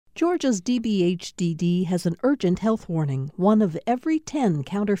Georgia's DBHDD has an urgent health warning. 1 of every 10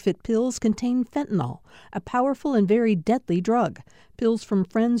 counterfeit pills contain fentanyl, a powerful and very deadly drug. Pills from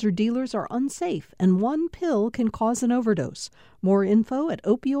friends or dealers are unsafe, and 1 pill can cause an overdose. More info at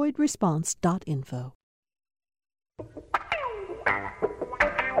opioidresponse.info.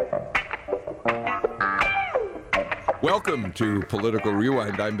 Welcome to Political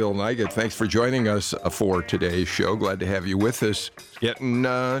Rewind. I'm Bill Nigut. Thanks for joining us for today's show. Glad to have you with us. Getting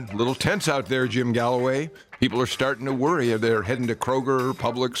a little tense out there, Jim Galloway. People are starting to worry. They're heading to Kroger,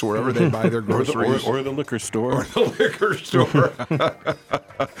 Publix, wherever they buy their groceries. or the liquor store. Or the liquor store.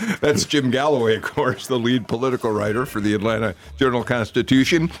 That's Jim Galloway, of course, the lead political writer for the Atlanta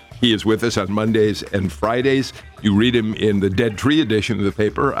Journal-Constitution. He is with us on Mondays and Fridays. You read him in the Dead Tree edition of the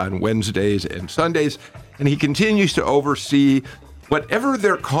paper on Wednesdays and Sundays. And he continues to oversee whatever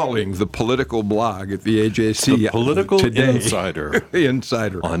they're calling the political blog at the AJC. The Political today. Insider. The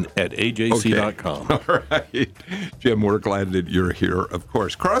Insider. At AJC.com. Okay. All right. Jim, we're glad that you're here, of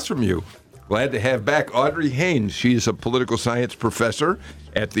course. Across from you, glad to have back Audrey Haynes. She's a political science professor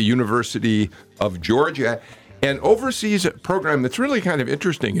at the University of Georgia and oversees a program that's really kind of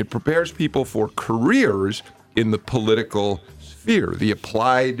interesting. It prepares people for careers in the political sphere, the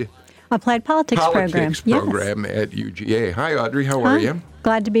Applied Politics program. Yes. At UGA. Hi, Audrey. How are you?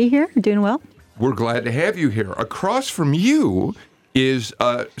 Glad to be here. Doing well. We're glad to have you here. Across from you is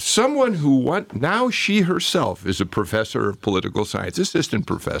someone who now she herself is a professor of political science, assistant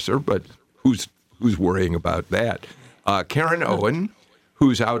professor, but who's worrying about that? Karen Owen,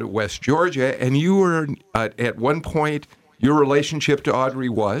 who's out at West Georgia, and you were at one point, your relationship to Audrey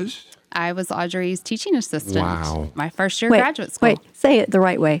was? I was Audrey's teaching assistant. Wow. My first year of graduate school. Wait, say it the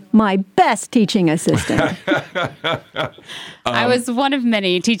right way. My best teaching assistant. I was one of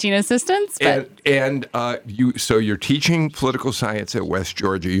many teaching assistants. But So you're teaching political science at West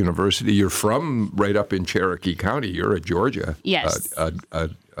Georgia University. You're from right up in Cherokee County. You're a Georgia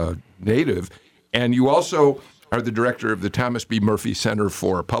native. And you also are the director of the Thomas B. Murphy Center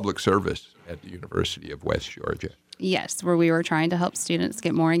for Public Service at the University of West Georgia. Yes, where we were trying to help students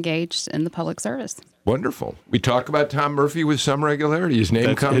get more engaged in the public service. Wonderful. We talk about Tom Murphy with some regularity. His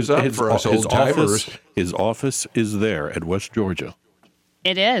name comes up for us old-timers. His office is there at West Georgia.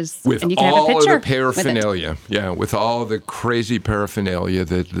 It is. With and you can all have a picture of the paraphernalia. With all the crazy paraphernalia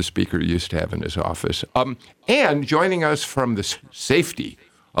that the speaker used to have in his office. And joining us from the safety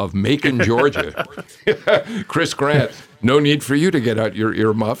of Macon, Georgia, Chris Grant. No need for you to get out your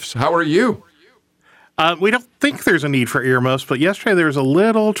earmuffs. How are you? We don't think there's a need for earmuffs, but yesterday there was a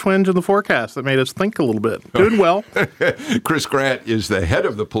little twinge in the forecast that made us think a little bit. Doing well. Chris Grant is the head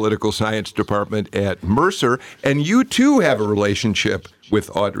of the political science department at Mercer, and you too have a relationship with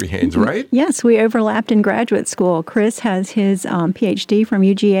Audrey Haynes, right? Yes, we overlapped in graduate school. Chris has his PhD from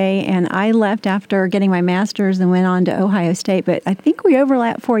UGA, and I left after getting my master's and went on to Ohio State. But I think we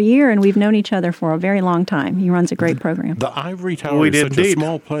overlapped for a year, and we've known each other for a very long time. He runs a great program. The Ivory Tower is such a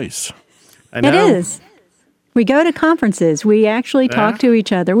small place. I know. It is. We go to conferences. We actually talk to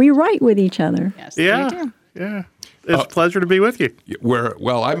each other. We write with each other. Yes, we do. Yeah. It's a pleasure to be with you.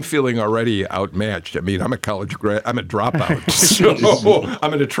 I'm feeling already outmatched. I mean, I'm a college grad. I'm a dropout. So I'm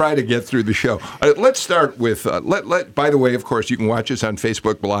going to try to get through the show. Let's start with, by the way, of course, you can watch us on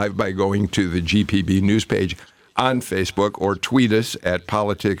Facebook Live by going to the GPB news page on Facebook or tweet us at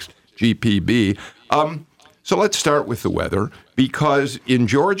PoliticsGPB. So let's start with the weather, because in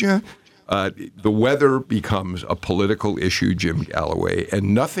Georgia, the weather becomes a political issue, Jim Galloway,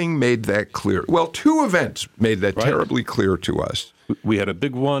 and nothing made that clear. Well, 2 events made that terribly clear to us. We had a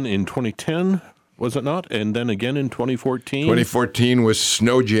big one in 2010, was it not? And then again in 2014. 2014 was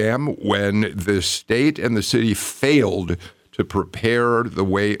snow jam when the state and the city failed to prepare the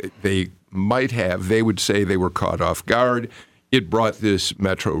way they might have. They would say they were caught off guard. It brought this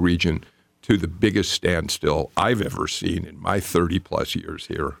metro region to the biggest standstill I've ever seen in my 30-plus years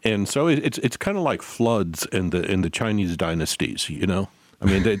here. And so it's kind of like floods in the Chinese dynasties, you know?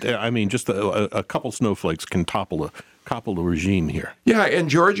 I mean, just a couple snowflakes can topple a regime here. Yeah,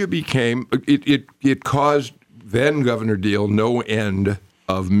 and Georgia became it caused then Governor Deal no end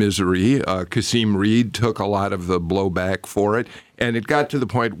of misery. Kasim Reed took a lot of the blowback for it, and it got to the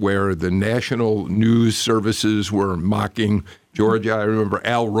point where the national news services were mocking Georgia. I remember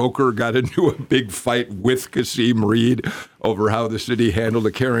Al Roker got into a big fight with Kasim Reed over how the city handled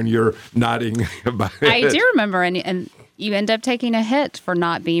it. Karen, you're nodding about it. I do remember, and you end up taking a hit for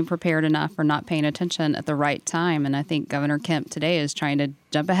not being prepared enough, for not paying attention at the right time. And I think Governor Kemp today is trying to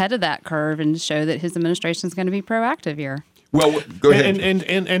jump ahead of that curve and show that his administration is going to be proactive here. Well, go ahead.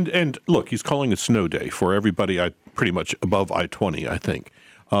 And look, he's calling a snow day for everybody pretty much above I-20, I think.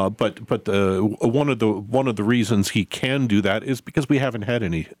 But one of the reasons he can do that is because we haven't had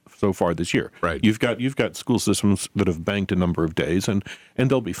any so far this year. Right. You've got school systems that have banked a number of days, and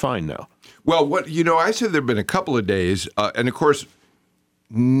they'll be fine now. Well, I said there've been a couple of days, and of course,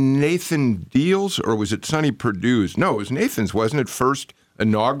 Nathan Deal's, or was it Sonny Perdue's? No, it was Nathan's, wasn't it? First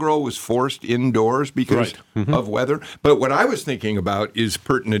inaugural was forced indoors because of weather. But what I was thinking about is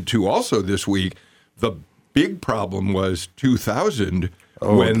pertinent to also this week. The big problem was 2000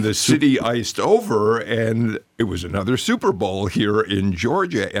 when the city iced over, and it was another Super Bowl here in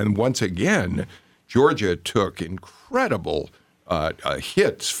Georgia. And once again, Georgia took incredible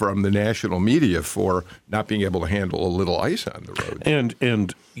hits from the national media for not being able to handle a little ice on the road.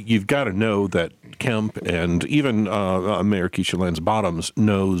 And you've got to know that Kemp and even Mayor Keisha Lance Bottoms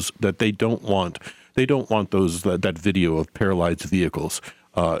knows that they don't want those that video of paralyzed vehicles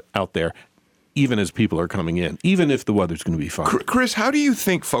out there, even as people are coming in, even if the weather's going to be fine. Chris, how do you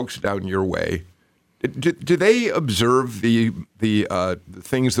think folks down your way, do they observe the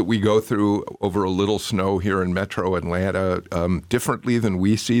things that we go through over a little snow here in Metro Atlanta differently than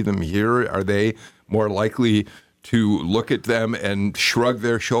we see them here? Are they more likely to look at them and shrug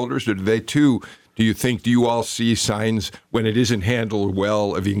their shoulders, or do they too? Do you all see signs when it isn't handled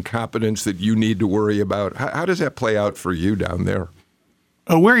well of incompetence that you need to worry about? How does that play out for you down there?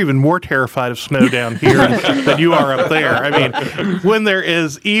 Oh, we're even more terrified of snow down here than you are up there. I mean, when there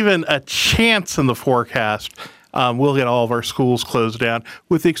is even a chance in the forecast, we'll get all of our schools closed down,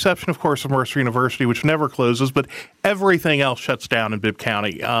 with the exception, of course, of Mercer University, which never closes, but everything else shuts down in Bibb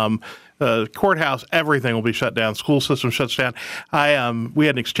County. Courthouse, everything will be shut down. School system shuts down. We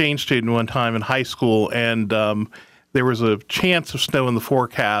had an exchange student one time in high school, and there was a chance of snow in the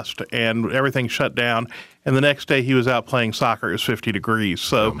forecast, and everything shut down. And the next day he was out playing soccer. It was 50 degrees.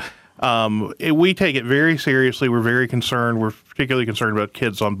 So we take it very seriously. We're very concerned. We're particularly concerned about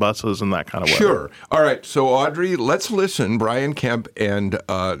kids on buses and that kind of weather. Sure. All right. So, Audrey, let's listen. Brian Kemp and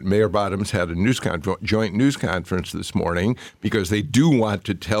Mayor Bottoms had a joint news conference this morning because they do want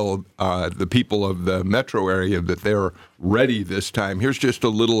to tell the people of the metro area that they're ready this time. Here's just a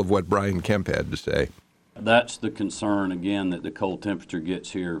little of what Brian Kemp had to say. That's the concern, again, that the cold temperature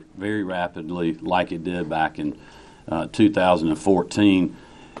gets here very rapidly like it did back in 2014.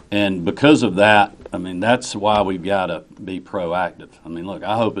 And because of that, I mean, that's why we've got to be proactive. I mean, look,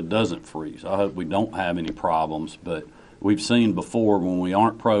 I hope it doesn't freeze. I hope we don't have any problems. But we've seen before when we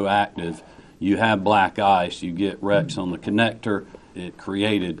aren't proactive, you have black ice, you get wrecks on the connector. It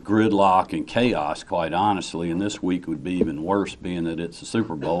created gridlock and chaos, quite honestly. And this week would be even worse, being that it's a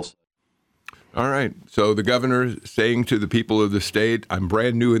Super Bowl. All right. So the governor saying to the people of the state, I'm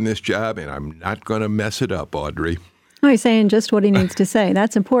brand new in this job, and I'm not going to mess it up, Audrey. Oh, he's saying just what he needs to say.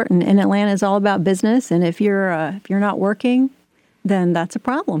 That's important. And Atlanta is all about business. And if you're not working, then that's a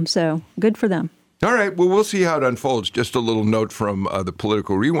problem. So good for them. All right. Well, we'll see how it unfolds. Just a little note from the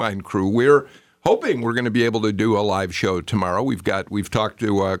Political Rewind crew. We're hoping we're going to be able to do a live show tomorrow. We've talked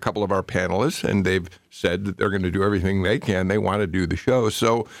to a couple of our panelists, and they've said that they're going to do everything they can. They want to do the show.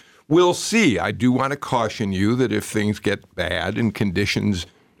 So we'll see. I do want to caution you that if things get bad and conditions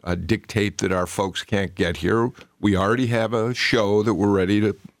dictate that our folks can't get here, we already have a show that we're ready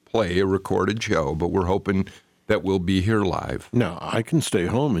to play, a recorded show, but we're hoping that we'll be here live. No, I can stay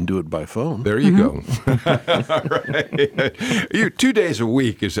home and do it by phone. There you go. All right. 2 days a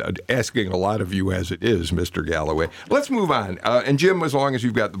week is asking a lot of you as it is, Mr. Galloway. Let's move on. And Jim, as long as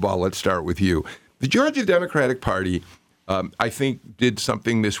you've got the ball, let's start with you. The Georgia Democratic Party, I think, did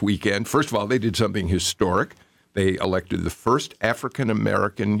something this weekend. First of all, they did something historic. They elected the first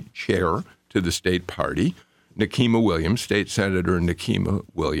African-American chair to the state party, Nikema Williams, State Senator Nikema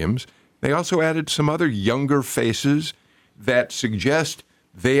Williams. They also added some other younger faces that suggest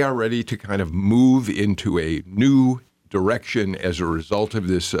they are ready to kind of move into a new direction as a result of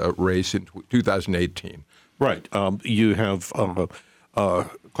this race in 2018. Right. You have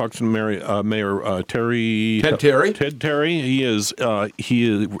Clarkson Mayor Terry. Ted Terry. Ted Terry. He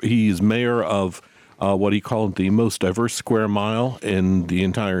is mayor of what he called the most diverse square mile in the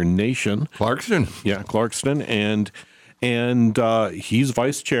entire nation. Clarkston. Yeah, Clarkston, and he's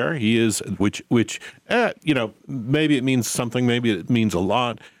vice chair. He is, which maybe it means something, maybe it means a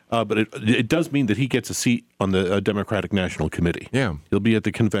lot, but it does mean that he gets a seat on the Democratic National Committee. Yeah, he'll be at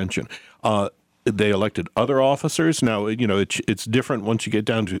the convention. They elected other officers. Now, it's different once you get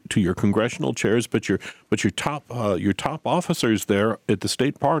down to your congressional chairs, but your top officers there at the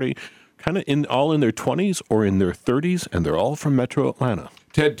state party, kind of all in their 20s or in their 30s, and they're all from Metro Atlanta.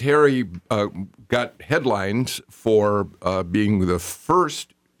 Ted Terry got headlines for being the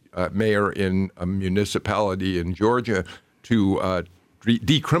first mayor in a municipality in Georgia to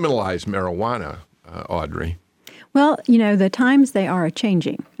decriminalize marijuana, Audrey. Well, the times they are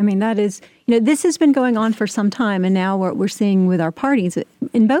changing. I mean, that is, this has been going on for some time, and now what we're seeing with our parties,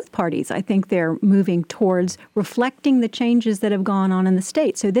 in both parties, I think they're moving towards reflecting the changes that have gone on in the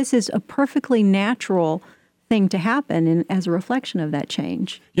state. So this is a perfectly natural thing to happen as a reflection of that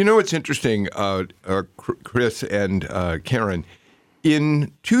change. It's interesting, Chris and Karen,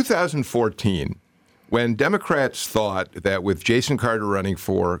 in 2014, when Democrats thought that with Jason Carter running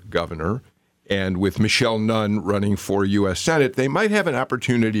for governor and with Michelle Nunn running for U.S. Senate, they might have an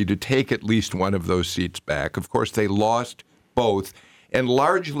opportunity to take at least one of those seats back. Of course, they lost both, and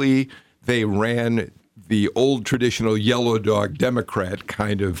largely they ran the old traditional yellow dog Democrat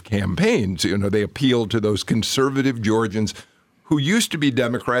kind of campaigns. They appealed to those conservative Georgians who used to be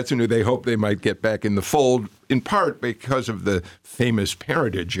Democrats and who they hoped they might get back in the fold, in part because of the famous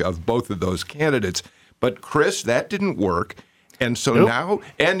parentage of both of those candidates. But, Chris, that didn't work. And so now,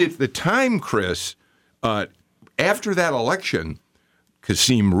 and at the time, Chris, after that election,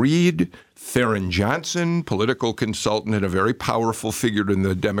 Kasim Reed, Theron Johnson, political consultant and a very powerful figure in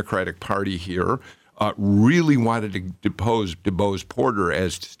the Democratic Party here, really wanted to depose DuBose Porter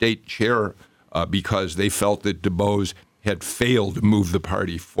as state chair because they felt that DuBose had failed to move the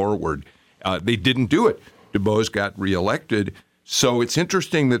party forward. They didn't do it. DuBose got reelected. So it's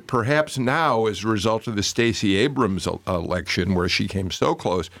interesting that perhaps now, as a result of the Stacey Abrams election, where she came so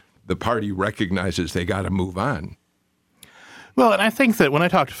close, the party recognizes they got to move on. Well, and I think that when I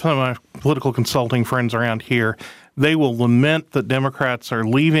talk to some of my political consulting friends around here, they will lament that Democrats are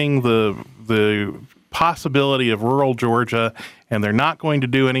leaving the possibility of rural Georgia, and they're not going to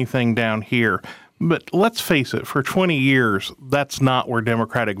do anything down here. But let's face it, for 20 years, that's not where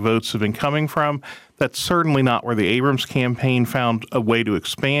Democratic votes have been coming from. That's certainly not where the Abrams campaign found a way to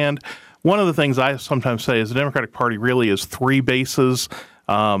expand. One of the things I sometimes say is the Democratic Party really is three bases.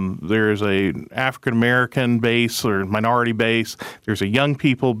 There's a African-American base or minority base. There's a young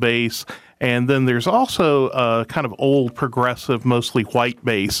people base. And then there's also a kind of old progressive, mostly white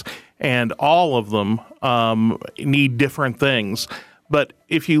base. And all of them need different things. But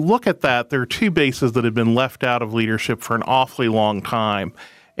if you look at that, there are two bases that have been left out of leadership for an awfully long time.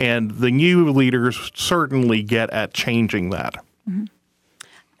 And the new leaders certainly get at changing that.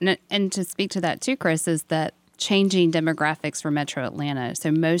 Mm-hmm. And to speak to that too, Chris, is that changing demographics for Metro Atlanta. So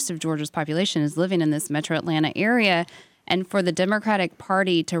most of Georgia's population is living in this Metro Atlanta area. And for the Democratic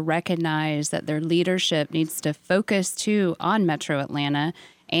Party to recognize that their leadership needs to focus too on Metro Atlanta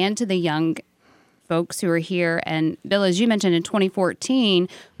and to the young folks who are here. And Bill, as you mentioned in 2014,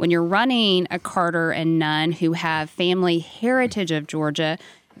 when you're running a Carter and Nunn who have family heritage of Georgia,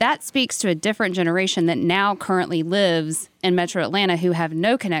 that speaks to a different generation that now currently lives in Metro Atlanta who have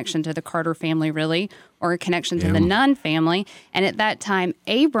no connection to the Carter family really, or a connection to the Nunn family. And at that time,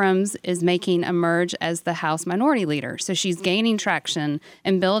 Abrams is making emerge as the House Minority Leader. So she's gaining traction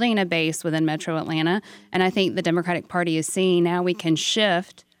and building a base within Metro Atlanta. And I think the Democratic Party is seeing now we can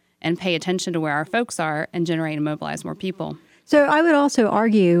shift and pay attention to where our folks are and generate and mobilize more people. So I would also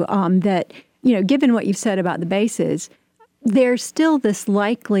argue that, given what you've said about the bases, there's still this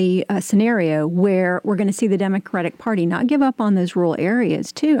likely scenario where we're going to see the Democratic Party not give up on those rural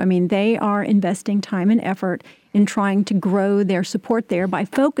areas, too. I mean, they are investing time and effort in trying to grow their support there by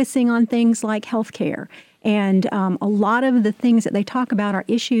focusing on things like health care. And a lot of the things that they talk about are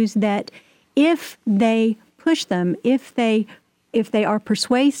issues that if they push them, if they are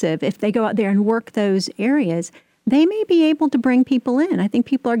persuasive, if they go out there and work those areas, they may be able to bring people in. I think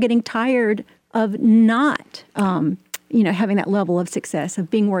people are getting tired of not having that level of success, of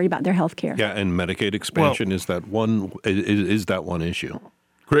being worried about their health care. Yeah, and Medicaid expansion is that one issue.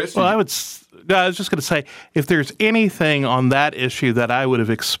 Chris? Well, I was just going to say, if there's anything on that issue that I would have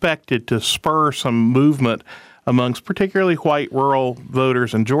expected to spur some movement amongst particularly white rural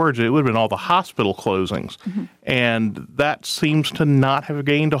voters in Georgia, it would have been all the hospital closings. Mm-hmm. And that seems to not have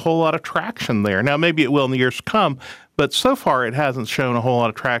gained a whole lot of traction there. Now, maybe it will in the years to come, but so far it hasn't shown a whole lot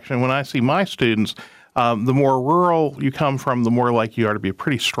of traction. When I see my students, the more rural you come from, the more likely you are to be a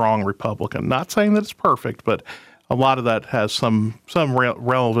pretty strong Republican. Not saying that it's perfect, but a lot of that has some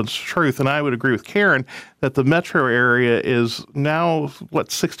relevance to truth. And I would agree with Karen that the metro area is now,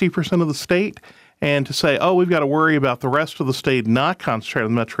 60% of the state? And to say, we've got to worry about the rest of the state not concentrated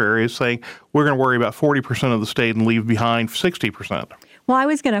in the metro area, is saying we're going to worry about 40% of the state and leave behind 60%. Well, I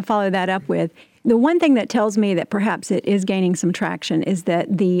was going to follow that up with, the one thing that tells me that perhaps it is gaining some traction is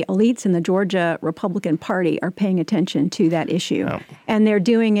that the elites in the Georgia Republican Party are paying attention to that issue. Oh. And they're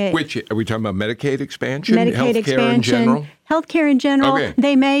doing it. Which, are we talking about Medicaid expansion? Medicaid expansion, in general? healthcare in general. Okay.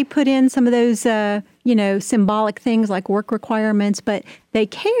 They may put in some of those, symbolic things like work requirements, but they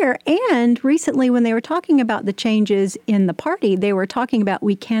care. And recently, when they were talking about the changes in the party, they were talking about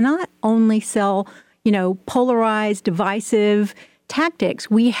we cannot only sell, polarized, divisive tactics.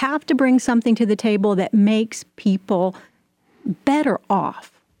 We have to bring something to the table that makes people better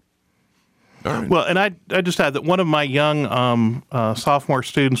off. All right. Well, and I just add that one of my young sophomore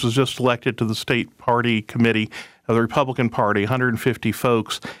students was just elected to the state party committee of the Republican Party, 150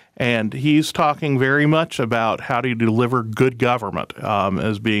 folks, and he's talking very much about how to deliver good government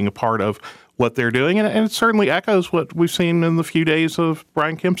as being a part of what they're doing, and it certainly echoes what we've seen in the few days of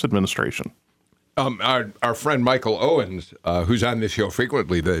Brian Kemp's administration. Our friend Michael Owens, who's on this show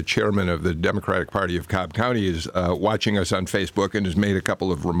frequently, the chairman of the Democratic Party of Cobb County, is watching us on Facebook and has made a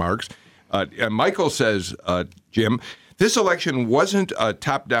couple of remarks. And Michael says, Jim, this election wasn't a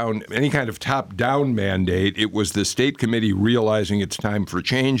top-down, any kind of top-down mandate. It was the state committee realizing it's time for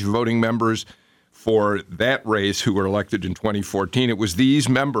change. Voting members for that race who were elected in 2014, it was these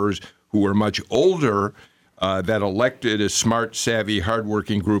members who were much older that elected a smart, savvy,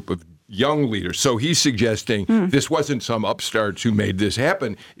 hardworking group of young leaders. So he's suggesting this wasn't some upstarts who made this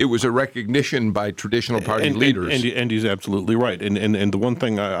happen. It was a recognition by traditional party leaders. And he's absolutely right. And the one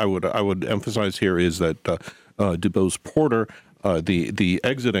thing I would emphasize here is that DuBose Porter, the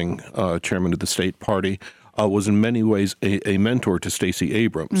exiting chairman of the state party, was in many ways a mentor to Stacey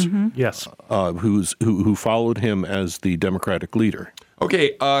Abrams. Yes. Who followed him as the Democratic leader.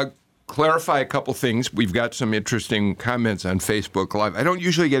 Okay, clarify a couple things. We've got some interesting comments on Facebook Live. I don't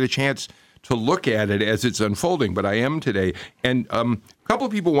usually get a chance to look at it as it's unfolding, but I am today. And a couple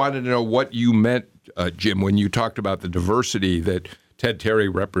of people wanted to know what you meant, Jim, when you talked about the diversity that Ted Terry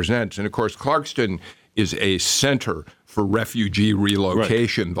represents. And, of course, Clarkston is a center for refugee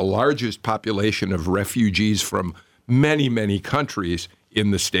relocation, right. The largest population of refugees from many, many countries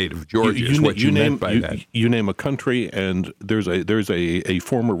in the state of Georgia is what you meant by that. You name a country, and there's a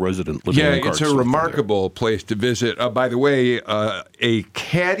former resident living in Clarkston. Yeah, it's a remarkable place to visit. By the way, a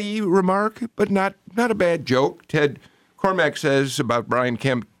catty remark, but not a bad joke. Ted Cormack says about Brian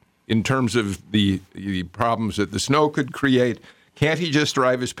Kemp in terms of the problems that the snow could create. Can't he just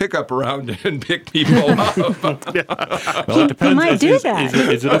drive his pickup around and pick people up? Well, it depends. He might do that.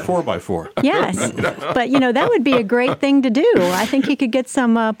 Is it a 4x4? Yes. But, that would be a great thing to do. I think he could get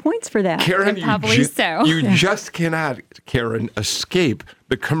some points for that. Karen, so. You just cannot, Karen, escape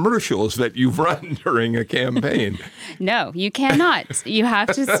the commercials that you've run during a campaign. No, you cannot. You have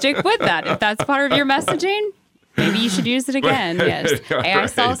to stick with that. If that's part of your messaging, maybe you should use it again. Yes. Hey, I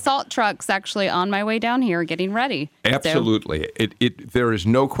saw salt trucks actually on my way down here getting ready. Absolutely. So. There is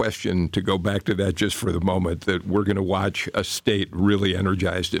no question, to go back to that just for the moment, that we're going to watch a state really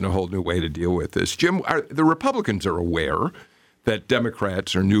energized in a whole new way to deal with this. Jim, the Republicans are aware that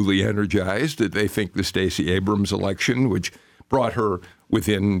Democrats are newly energized, that they think the Stacey Abrams election, which brought her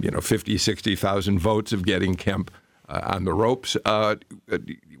within 50, 60,000 votes of getting Kemp on the ropes,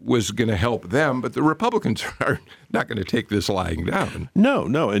 was going to help them, but the Republicans are not going to take this lying down.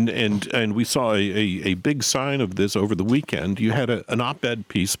 No, and we saw a big sign of this over the weekend. You had an op-ed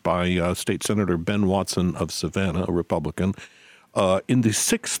piece by State Senator Ben Watson of Savannah, a Republican, in the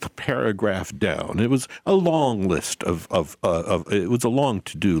sixth paragraph down. It was a long list of it was a long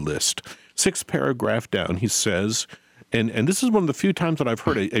to-do list. Sixth paragraph down, he says, and this is one of the few times that I've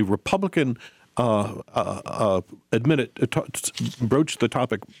heard a Republican broach the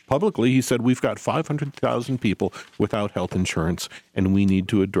topic publicly. He said, we've got 500,000 people without health insurance, and we need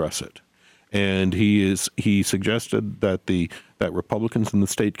to address it. And he suggested that that Republicans in the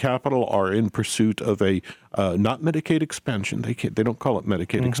state capitol are in pursuit of a not Medicaid expansion. They don't call it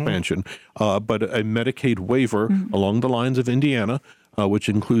Medicaid expansion, but a Medicaid waiver along the lines of Indiana, which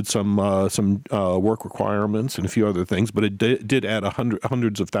includes some work requirements and a few other things. But it did add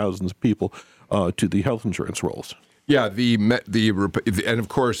hundreds of thousands of people to the health insurance rolls. Yeah, and of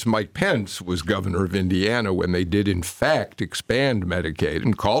course Mike Pence was governor of Indiana when they did in fact expand Medicaid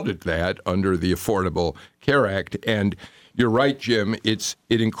and called it that under the Affordable Care Act. And you're right, Jim. It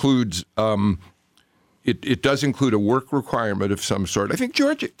includes it does include a work requirement of some sort. I think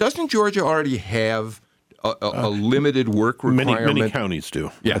doesn't Georgia already have a limited work requirement? Many counties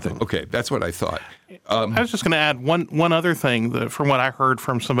do. Yeah. I think. Okay, that's what I thought. I was just going to add one other thing that, from what I heard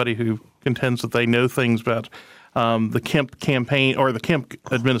from somebody who contends that they know things about the Kemp campaign or the Kemp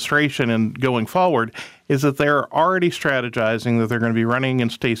administration and going forward, is that they're already strategizing that they're going to be running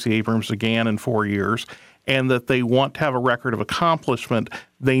against Stacey Abrams again in 4 years, and that they want to have a record of accomplishment.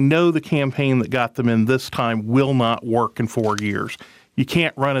 They know the campaign that got them in this time will not work in 4 years. you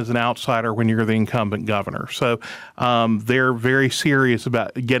can't run as an outsider when you're the incumbent governor. So they're very serious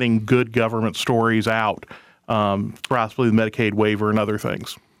about getting good government stories out, possibly the Medicaid waiver and other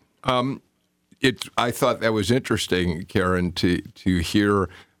things. I thought that was interesting, Karen, to hear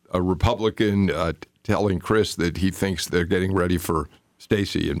a Republican telling Chris that he thinks they're getting ready for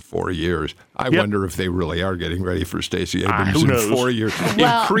Stacey in 4 years. I wonder if they really are getting ready for Stacey Abrams in 4 years.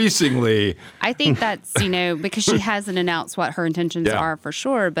 Well, increasingly. I think that's, because she hasn't announced what her intentions are for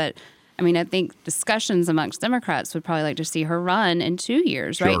sure. But, I think discussions amongst Democrats would probably like to see her run in 2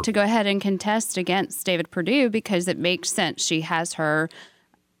 years, right? To go ahead and contest against David Perdue because it makes sense. She has her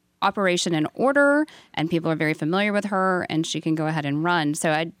operation in order and people are very familiar with her and she can go ahead and run.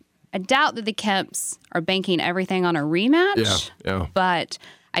 So I doubt that the Kemps are banking everything on a rematch, but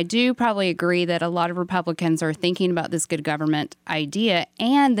I do probably agree that a lot of Republicans are thinking about this good government idea,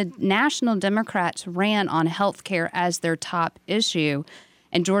 and the national Democrats ran on health care as their top issue,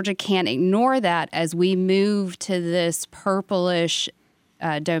 and Georgia can't ignore that as we move to this purplish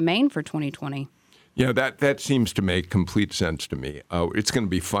domain for 2020. Yeah, that seems to make complete sense to me. It's going to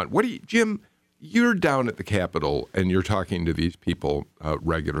be fun. Jim, you're down at the Capitol and you're talking to these people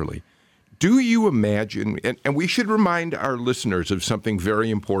regularly. Do you imagine, and we should remind our listeners of something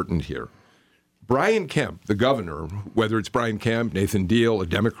very important here. Brian Kemp, the governor, whether it's Brian Kemp, Nathan Deal, a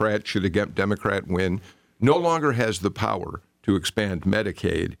Democrat, should a Democrat win, no longer has the power to expand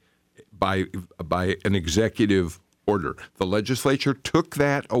Medicaid by an executive order. The legislature took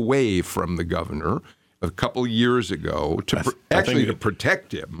that away from the governor a couple years ago to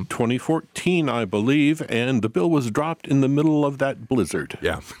protect him. 2014, I believe, and the bill was dropped in the middle of that blizzard.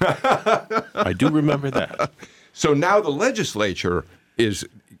 Yeah. I do remember that. So now the legislature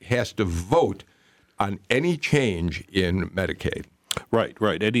has to vote on any change in Medicaid. Right.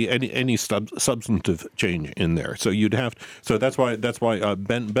 Any substantive change in there. So you'd have. So that's why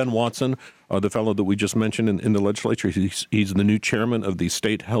Ben Watson, the fellow that we just mentioned in the legislature, he's the new chairman of the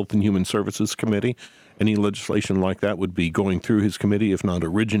State Health and Human Services Committee. Any legislation like that would be going through his committee, if not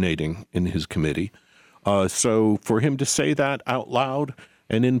originating in his committee. So for him to say that out loud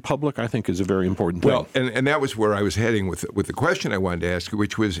and in public, I think is a very important thing. Well, and that was where I was heading with the question I wanted to ask you,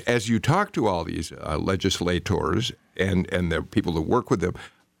 which was, as you talk to all these legislators and the people that work with them,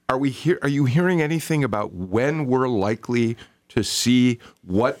 are you hearing anything about when we're likely to see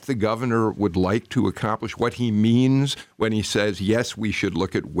what the governor would like to accomplish, what he means when he says, yes, we should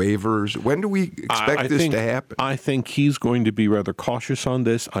look at waivers? When do we expect this to happen? I think he's going to be rather cautious on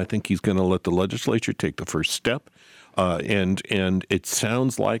this. I think he's going to let the legislature take the first step. And it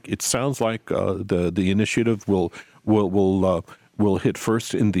sounds like the initiative will hit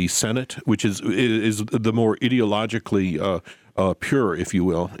first in the Senate, which is the more ideologically pure, if you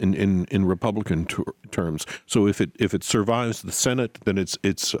will, in Republican terms. So if it survives the Senate, then it's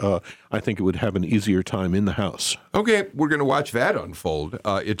I think it would have an easier time in the House. Okay, we're going to watch that unfold.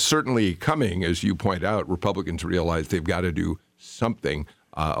 It's certainly coming, as you point out. Republicans realize they've got to do something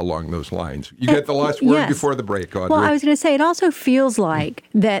along those lines. You get the last word before the break, Audrey. Well, I was going to say, it also feels like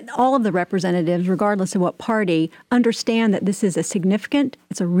that all of the representatives, regardless of what party, understand that this is it's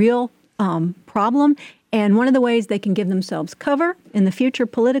a real problem. And one of the ways they can give themselves cover in the future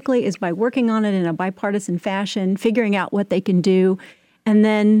politically is by working on it in a bipartisan fashion, figuring out what they can do, and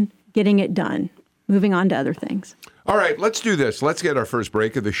then getting it done, moving on to other things. All right, let's do this. Let's get our first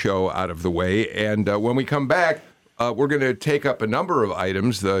break of the show out of the way. And when we come back, we're going to take up a number of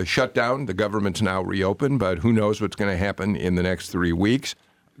items. The shutdown, the government's now reopened, but who knows what's going to happen in the next 3 weeks.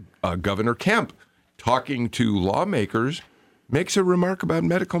 Governor Kemp, talking to lawmakers, makes a remark about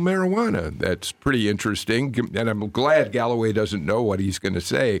medical marijuana. That's pretty interesting, and I'm glad Galloway doesn't know what he's going to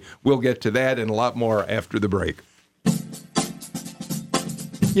say. We'll get to that and a lot more after the break.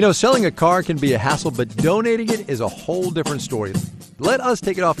 Selling a car can be a hassle, but donating it is a whole different story. Let us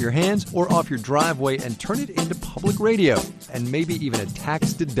take it off your hands or off your driveway and turn it into public radio, and maybe even a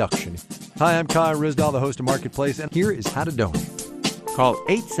tax deduction. Hi, I'm Kai Risdahl, the host of Marketplace, and here is how to donate. Call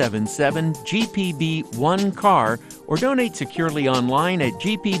 877-GPB-1CAR or donate securely online at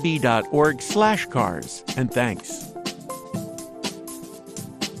gpb.org/cars. And thanks.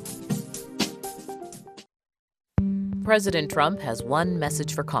 President Trump has one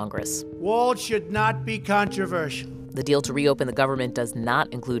message for Congress. Walls should not be controversial. The deal to reopen the government does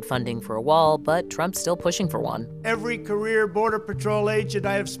not include funding for a wall, but Trump's still pushing for one. Every career Border Patrol agent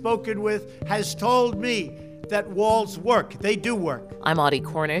I have spoken with has told me that walls work. They do work. I'm Audie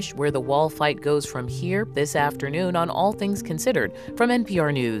Cornish. Where the wall fight goes from here this afternoon on All Things Considered from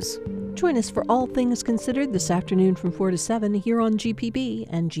NPR News. Join us for All Things Considered this afternoon from 4 to 7 here on GPB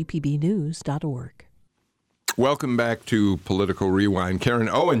and gpbnews.org. Welcome back to Political Rewind. Karen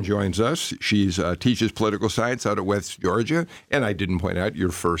Owen joins us. She teaches political science out at West Georgia. And I didn't point out your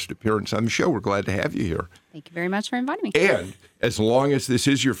first appearance on the show. We're glad to have you here. Thank you very much for inviting me. And as long as this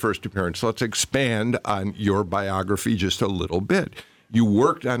is your first appearance, let's expand on your biography just a little bit. You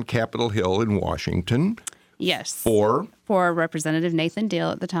worked on Capitol Hill in Washington. Yes. For Representative Nathan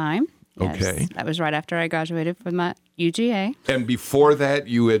Deal at the time. Yes. Okay. That was right after I graduated from my UGA. And before that,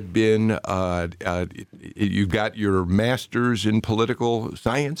 you had been, you got your master's in political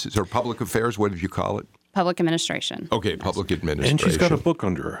sciences or public affairs. What did you call it? Public administration. Okay, public administration. And she's got a book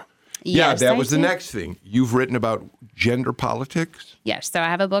under her. Yeah, Yes, that I was the did. next thing. You've written about gender politics? Yes. So I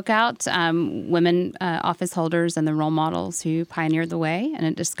have a book out, Women Office Holders and the Role Models Who Pioneered the Way. And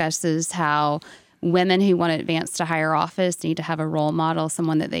it discusses how women who want to advance to higher office need to have a role model,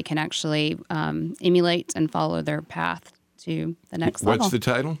 someone that they can actually emulate and follow their path to the next level. What's the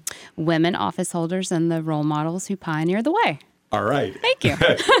title? Women Office Holders and the Role Models Who Pioneer the Way. All right. Thank you.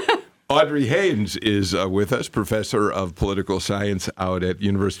 Audrey Haynes is with us, professor of political science out at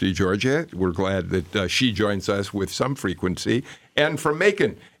University of Georgia. We're glad that she joins us with some frequency. And from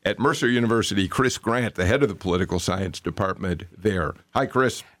Macon at Mercer University, Chris Grant, the head of the political science department there. Hi,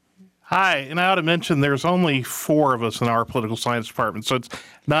 Chris. Hi, and I ought to mention there's only 4 of us in our political science department, so it's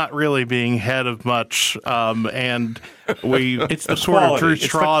not really being head of much. And it's the sort quality. of drew It's the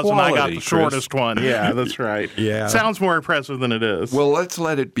straws, and I got quality, the Chris. shortest one. Yeah, that's right. Yeah. Sounds more impressive than it is. Well, let's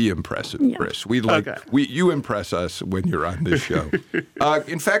let it be impressive, Chris. You impress us when you're on this show.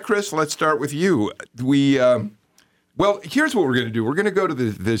 In fact, Chris, let's start with you. Well, here's what we're going to do. We're going to go to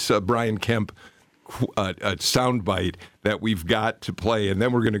this Brian Kemp soundbite that we've got to play, and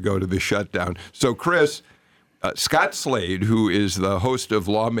then we're going to go to the shutdown. So, Chris, Scott Slade, who is the host of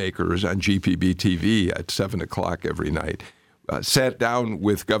Lawmakers on GPB TV at 7 o'clock every night, sat down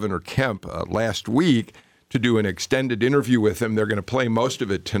with Governor Kemp last week to do an extended interview with him. They're going to play most of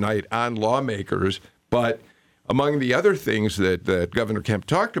it tonight on Lawmakers. But among the other things that Governor Kemp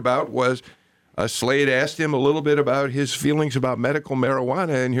talked about was Slade asked him a little bit about his feelings about medical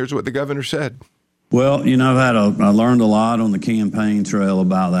marijuana, and here's what the governor said. Well, you know, I learned a lot on the campaign trail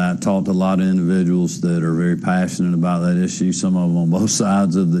about that. Talked to a lot of individuals that are very passionate about that issue, some of them on both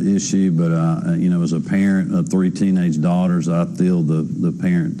sides of the issue. But, you know, as a parent of 3 teenage daughters, I feel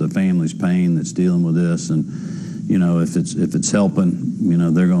the family's pain that's dealing with this. And, you know, if it's helping, you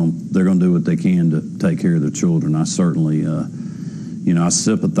know, they're going to do what they can to take care of their children. I certainly, you know, I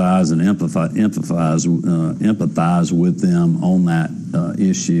sympathize and empathize with them on that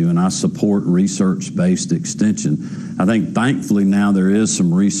issue, and I support research-based extension. I think, thankfully, now there is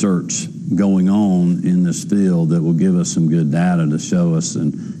some research going on in this field that will give us some good data to show us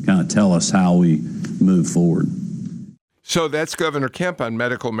and kind of tell us how we move forward. So that's Governor Kemp on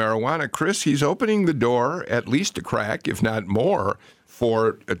medical marijuana. Chris, he's opening the door, at least a crack, if not more,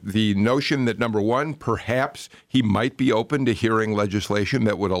 for the notion that, number one, perhaps he might be open to hearing legislation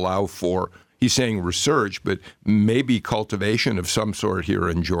that would allow for, he's saying research, but maybe cultivation of some sort here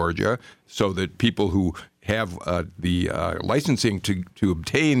in Georgia, so that people who have the licensing to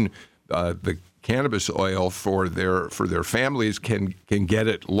obtain the cannabis oil for their families can get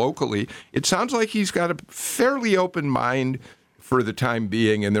it locally. It sounds like he's got a fairly open mind for the time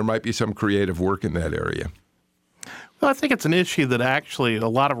being, and there might be some creative work in that area. Well, I think it's an issue that actually a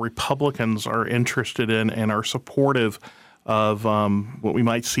lot of Republicans are interested in and are supportive of what we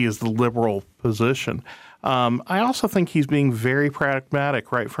might see as the liberal position. I also think he's being very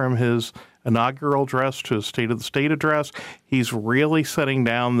pragmatic right from his inaugural address to his State of the State address. He's really setting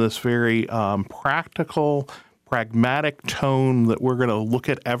down this very practical, pragmatic tone that we're going to look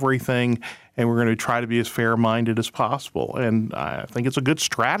at everything and we're going to try to be as fair-minded as possible. And I think it's a good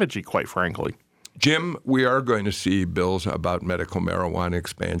strategy, quite frankly. Jim, we are going to see bills about medical marijuana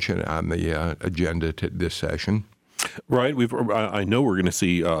expansion on the agenda this session. Right. I know we're going to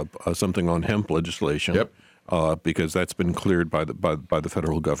see something on hemp legislation. Yep. Because that's been cleared by the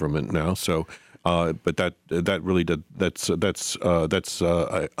federal government now. So, but that's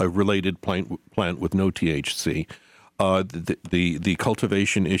a related plant with no THC. The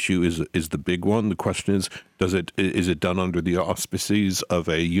cultivation issue is the big one. The question is it done under the auspices of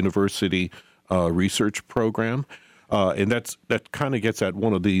a university research program? And that kind of gets at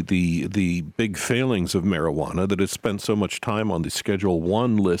one of the big failings of marijuana, that it's spent so much time on the Schedule I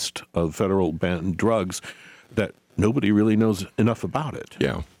list of federal banned drugs that nobody really knows enough about it.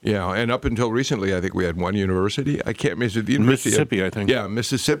 Yeah. And up until recently, I think we had one university. I can't remember. Is it the University Mississippi, I think. Yeah,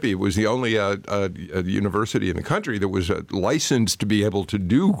 Mississippi was the only university in the country that was licensed to be able to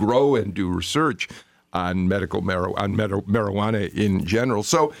grow and do research on medical marijuana in general.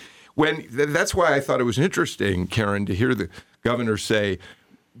 So That's why I thought it was interesting, Karen, to hear the governor say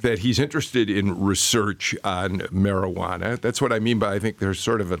that he's interested in research on marijuana. That's what I mean by I think there's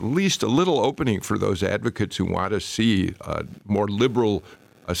sort of at least a little opening for those advocates who want to see more liberal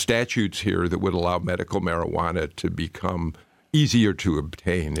statutes here that would allow medical marijuana to become easier to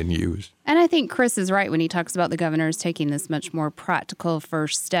obtain and use. And I think Chris is right when he talks about the governors taking this much more practical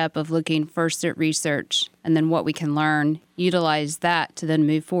first step of looking first at research and then what we can learn, utilize that to then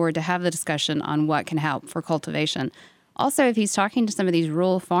move forward to have the discussion on what can help for cultivation. Also, if he's talking to some of these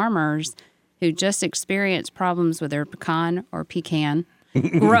rural farmers who just experienced problems with their pecan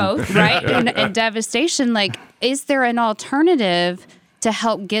growth, right, and devastation, like, is there an alternative to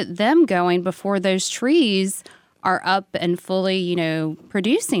help get them going before those trees are up and fully,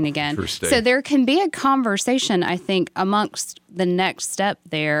 producing again? So there can be a conversation, I think, amongst the next step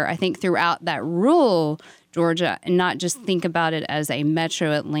there, I think, throughout that rural Georgia, and not just think about it as a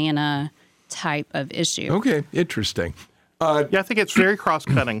metro Atlanta type of issue. Okay, interesting. I think it's very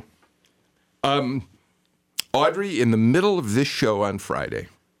cross-cutting. Audrey, in the middle of this show on Friday,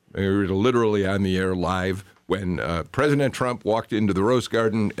 we were literally on the air live when President Trump walked into the Rose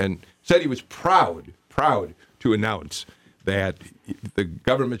Garden and said he was proud to announce that the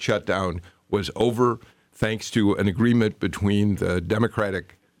government shutdown was over thanks to an agreement between the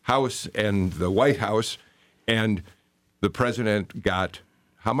Democratic House and the White House, and the president got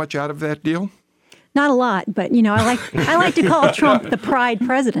how much out of that deal? Not a lot, but I like to call Trump the pride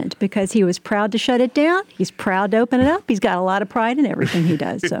president because he was proud to shut it down. He's proud to open it up. He's got a lot of pride in everything he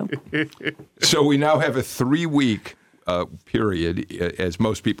does. So we now have a 3-week period, as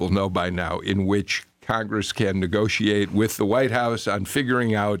most people know by now, in which Congress can negotiate with the White House on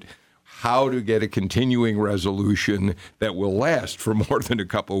figuring out how to get a continuing resolution that will last for more than a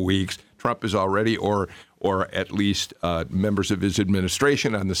couple weeks. Trump is already, or at least members of his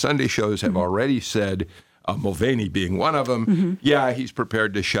administration on the Sunday shows have already said, Mulvaney being one of them, he's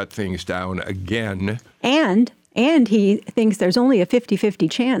prepared to shut things down again. And he thinks there's only a 50-50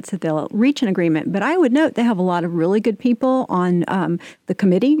 chance that they'll reach an agreement. But I would note they have a lot of really good people on the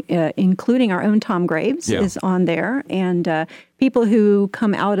committee, including our own Tom Graves is on there, and people who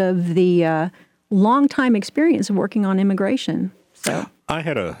come out of the long-time experience of working on immigration. So I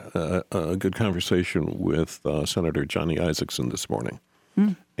had a good conversation with Senator Johnny Isakson this morning,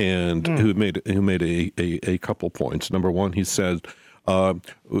 and who made a couple points. Number one, he said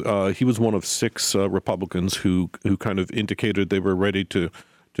he was one of 6 Republicans who kind of indicated they were ready to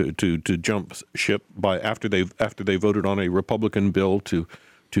jump ship after they voted on a Republican bill to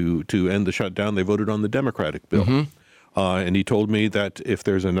end the shutdown. They voted on the Democratic bill, and he told me that if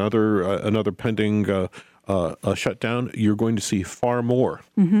there's another pending shutdown, you're going to see far more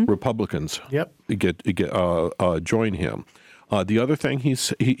Republicans join him. The other thing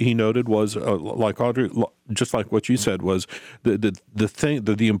he noted was, like Audrey, just like what you said, was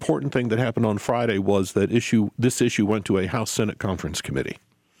the important thing that happened on Friday was that this issue went to a House-Senate Conference Committee.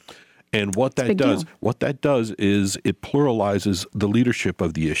 And what that does is it pluralizes the leadership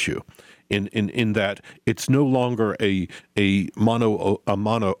of the issue. In that it's no longer a womano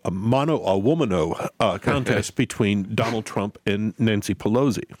contest between Donald Trump and Nancy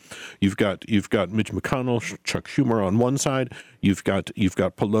Pelosi. You've got Mitch McConnell, Chuck Schumer on one side. You've got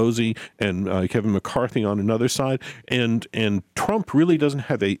Pelosi and Kevin McCarthy on another side, and Trump really doesn't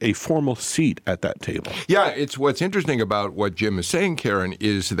have a formal seat at that table. Yeah, it's what's interesting about what Jim is saying, Karen,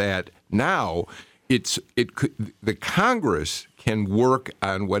 is that now the Congress can work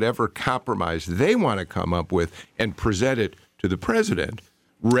on whatever compromise they want to come up with and present it to the president,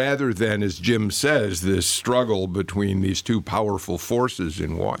 rather than, as Jim says, this struggle between these two powerful forces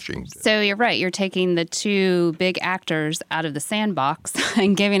in Washington. So you're right. You're taking the two big actors out of the sandbox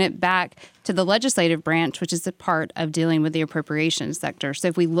and giving it back to the legislative branch, which is a part of dealing with the appropriations sector. So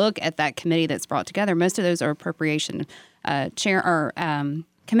if we look at that committee that's brought together, most of those are appropriation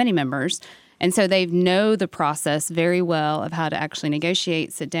committee members. And so they know the process very well of how to actually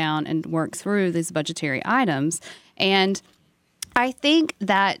negotiate, sit down, and work through these budgetary items. And I think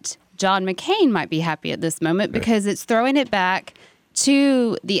that John McCain might be happy at this moment because it's throwing it back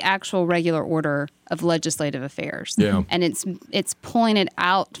to the actual regular order of legislative affairs. Yeah. And it's pulling it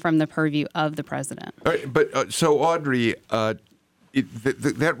out from the purview of the president. All right, but so Audrey,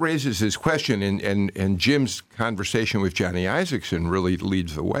 that raises this question, and Jim's conversation with Johnny Isakson really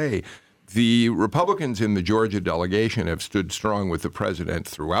leads the way. The Republicans in the Georgia delegation have stood strong with the president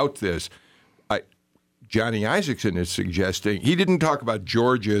throughout this. Johnny Isakson is suggesting, he didn't talk about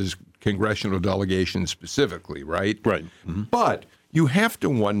Georgia's congressional delegation specifically, right? Right. Mm-hmm. But you have to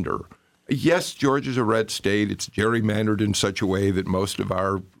wonder, yes, Georgia's a red state. It's gerrymandered in such a way that most of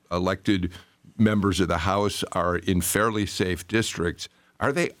our elected members of the House are in fairly safe districts.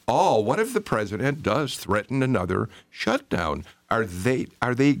 Are they all? What if the president does threaten another shutdown? Are they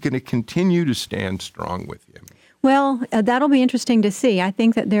going to continue to stand strong with him? Well, that'll be interesting to see. I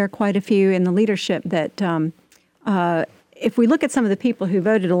think that there are quite a few in the leadership that, if we look at some of the people who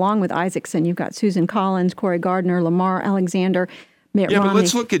voted along with Isaacson, you've got Susan Collins, Cory Gardner, Lamar Alexander, Mitt Romney. But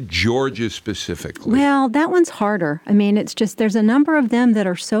let's look at Georgia specifically. Well, that one's harder. I mean, it's just there's a number of them that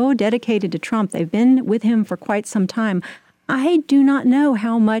are so dedicated to Trump. They've been with him for quite some time. I do not know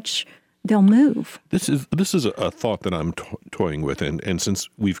how much they'll move. This is a thought that I'm toying with, and since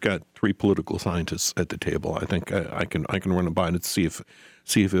we've got three political scientists at the table, I think I can run it by and see if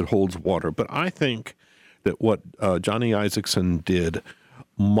it holds water. But I think that what Johnny Isaacson did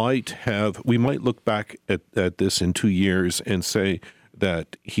we might look back at this in 2 years and say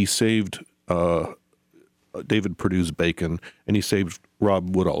that he saved David Perdue's bacon and he saved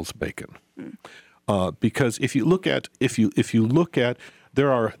Rob Woodall's bacon. Because if you look at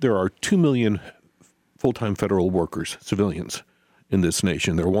there are 2 million full-time federal workers, civilians, in this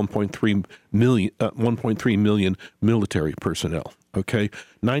nation. There are 1.3 million military personnel. Okay,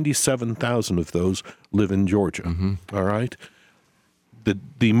 97,000 of those live in Georgia. Mm-hmm. All right,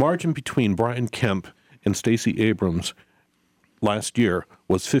 the margin between Brian Kemp and Stacey Abrams last year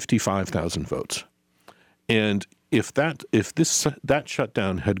was 55,000 votes, and if that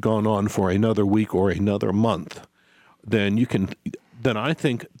shutdown had gone on for another week or another month, then I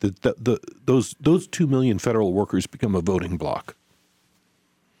think that those 2 million federal workers become a voting bloc.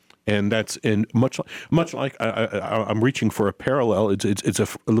 And much like I'm reaching for a parallel. It's a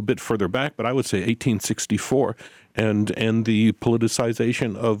little bit further back, but I would say 1864 and the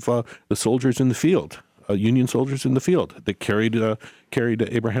politicization of the soldiers in the field, Union soldiers in the field that carried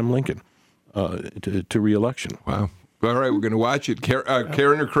Abraham Lincoln to re-election. Wow. All right, we're going to watch it.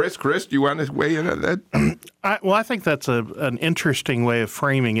 Karen or Chris? Chris, do you want to weigh in on that? I think that's an interesting way of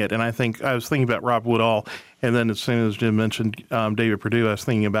framing it. And I was thinking about Rob Woodall, and then as soon as Jim mentioned David Perdue, I was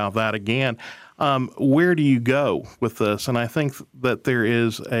thinking about that again. Where do you go with this? And I think that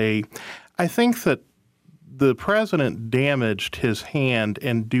I think that the president damaged his hand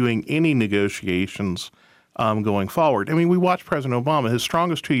in doing any negotiations going forward. I mean, we watched President Obama. His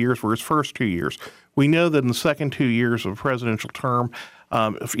strongest 2 years were his first 2 years. We know that in the second 2 years of a presidential term,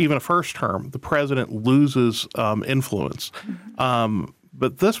 even a first term, the president loses influence.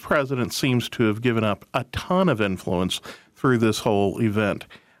 But this president seems to have given up a ton of influence through this whole event.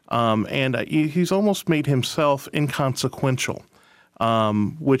 And he's almost made himself inconsequential,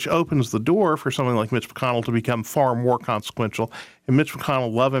 which opens the door for someone like Mitch McConnell to become far more consequential. And Mitch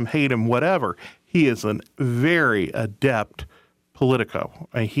McConnell, love him, hate him, whatever, he is a very adept politico.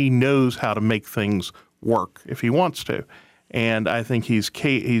 He knows how to make things work if he wants to. And I think he's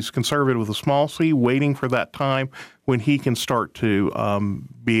conservative with a small c, waiting for that time when he can start to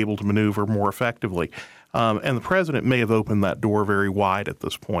be able to maneuver more effectively. And the president may have opened that door very wide at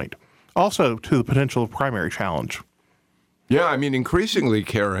this point. Also to the potential of primary challenge. Yeah, I mean, increasingly,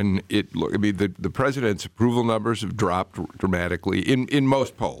 Karen, the president's approval numbers have dropped dramatically in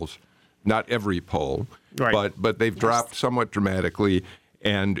most polls. Not every poll, right. but they've dropped somewhat dramatically,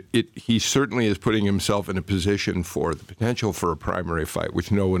 and he certainly is putting himself in a position for the potential for a primary fight,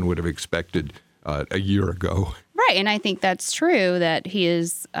 which no one would have expected a year ago. Right, and I think that's true that he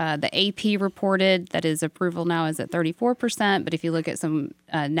is, the AP reported that his approval now is at 34%, but if you look at some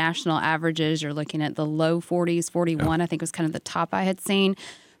national averages, you're looking at the low 40s, 41, I think was kind of the top I had seen.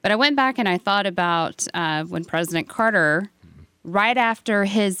 But I went back and I thought about when President Carter, right after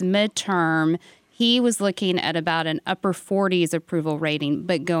his midterm, he was looking at about an upper 40s approval rating.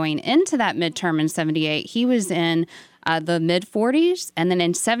 But going into that midterm in 78, he was in the mid 40s. And then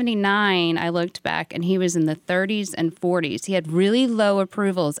in 79, I looked back and he was in the 30s and 40s. He had really low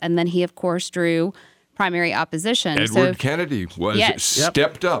approvals. And then he, of course, drew primary opposition. Edward Kennedy was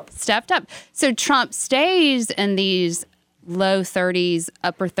stepped up. Stepped up. So Trump stays in these low 30s,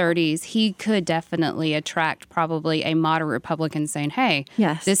 upper 30s, he could definitely attract probably a moderate Republican saying, hey,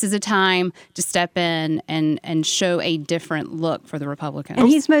 yes, this is a time to step in and show a different look for the Republicans. And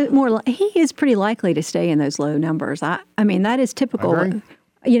he is pretty likely to stay in those low numbers. I mean, that is typical.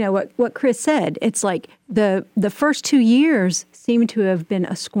 You know, what Chris said, it's like the first 2 years seem to have been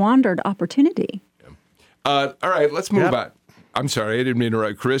a squandered opportunity. All right, let's move on. I'm sorry, I didn't mean to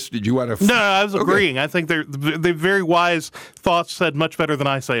interrupt. Chris, did you want to... No, I was agreeing. I think they're very wise thoughts said much better than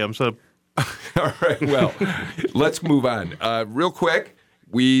I say them. So, all right, well, let's move on. Real quick,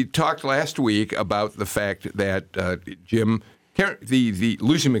 we talked last week about the fact that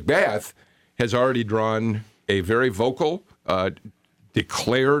Lucy McBath has already drawn a very vocal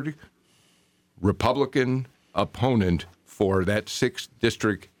declared Republican opponent for that 6th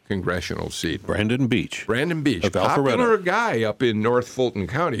district congressional seat. Brandon Beach. Of Popular guy up in North Fulton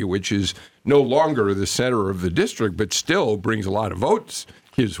County, which is no longer the center of the district, but still brings a lot of votes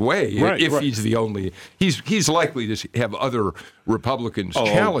his way. He's the only, he's likely to have other Republicans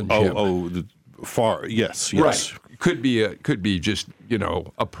challenge him. Yes. Right. Could be just,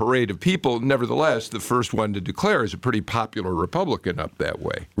 a parade of people. Nevertheless, the first one to declare is a pretty popular Republican up that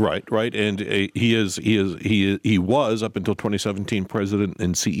way. Right. And he was up until 2017 president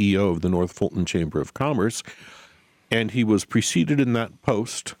and CEO of the North Fulton Chamber of Commerce, and he was preceded in that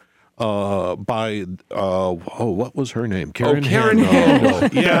post by what was her name? Karen Handel.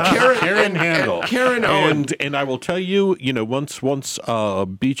 Yeah, Karen Handel. Karen Owen. And I will tell you, once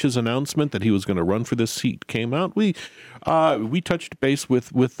Beach's announcement that he was going to run for this seat came out, we touched base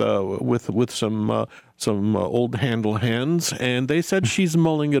with some old Handel hands, and they said she's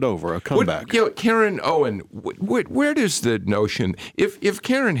mulling it over, a comeback. Karen Owen, where does the notion, if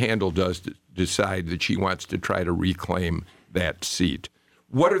Karen Handel does decide that she wants to try to reclaim that seat,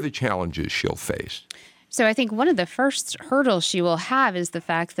 what are the challenges she'll face? So I think one of the first hurdles she will have is the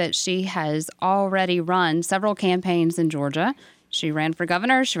fact that she has already run several campaigns in Georgia. She ran for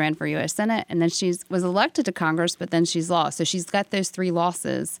governor, she ran for U.S. Senate, and then she was elected to Congress, but then she's lost. So she's got those 3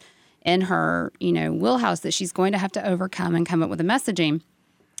 losses in her, wheelhouse that she's going to have to overcome and come up with a messaging.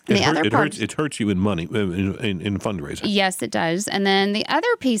 It hurts you in money, in fundraising. Yes, it does. And then the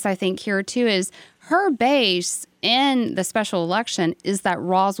other piece I think here, too, is her base in the special election is that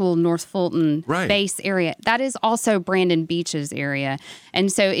Roswell, North Fulton base area. That is also Brandon Beach's area.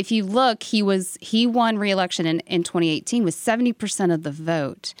 And so if you look, he won re-election in 2018 with 70% of the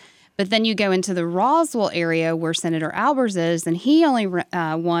vote. But then you go into the Roswell area where Senator Albers is, and he only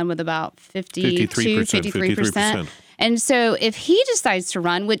won with about 53%. And so if he decides to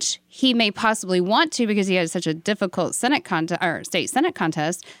run, which he may possibly want to because he has such a difficult state Senate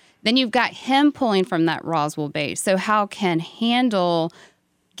contest, then you've got him pulling from that Roswell base. So how can Handel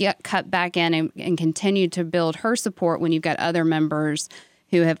get cut back in and continue to build her support when you've got other members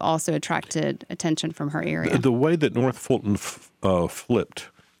who have also attracted attention from her area? The way that North Fulton flipped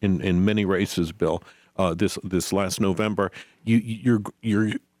in many races, Bill, this last November, you're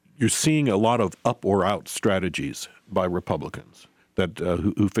seeing a lot of up or out strategies by Republicans that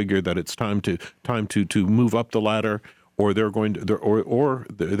who figure that it's time to move up the ladder, or they're going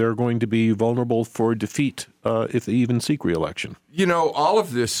to be vulnerable for defeat if they even seek re-election. All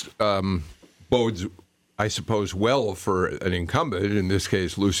of this bodes, I suppose, well for an incumbent, in this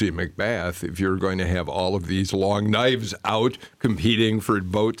case Lucy McBath, if you're going to have all of these long knives out competing for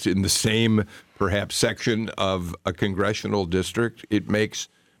votes in the same, perhaps, section of a congressional district. It makes,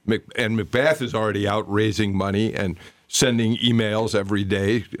 and McBath is already out raising money and sending emails every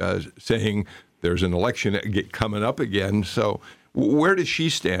day saying there's an election coming up again. So where does she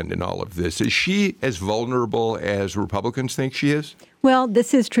stand in all of this? Is she as vulnerable as Republicans think she is? Well,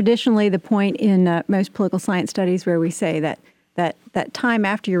 this is traditionally the point in most political science studies where we say that time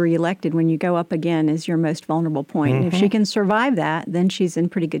after you're reelected, when you go up again, is your most vulnerable point. Mm-hmm. And if she can survive that, then she's in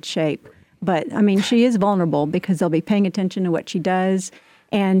pretty good shape. But, she is vulnerable because they'll be paying attention to what she does.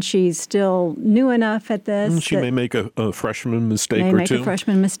 And she's still new enough at this. She may make a freshman mistake or two. May make a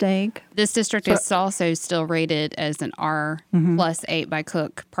freshman mistake. This district is also still rated as an R plus 8 by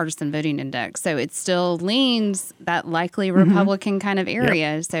Cook Partisan Voting Index. So it still leans that likely Republican kind of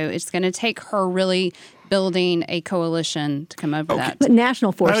area. Yep. So it's going to take her really building a coalition to come over that. But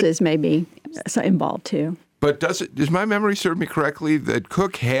national forces may be involved too. But does my memory serve me correctly that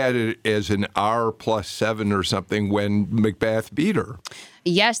Cook had it as an R plus 7 or something when McBath beat her?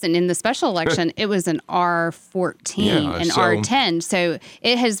 Yes, and in the special election, it was an R14 and R10. So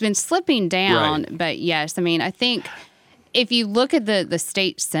it has been slipping down. Right. But yes, I think if you look at the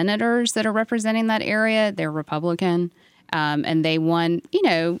state senators that are representing that area, they're Republican. And they won,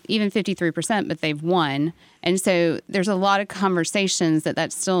 even 53%, but they've won. And so there's a lot of conversations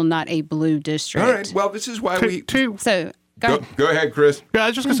that's still not a blue district. All right. Well, this is why Go ahead, Chris. Yeah, I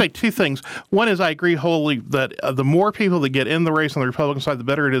was just going to say 2 things. One is I agree wholly that the more people that get in the race on the Republican side, the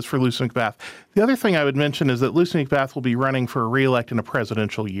better it is for Lucy McBath. The other thing I would mention is that Lucy McBath will be running for a re-elect in a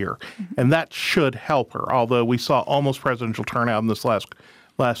presidential year, and that should help her, although we saw almost presidential turnout in this last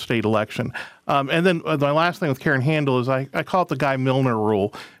state election. And then my last thing with Karen Handel is I call it the Guy Milner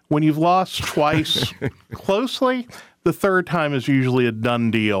rule. When you've lost twice closely, the third time is usually a done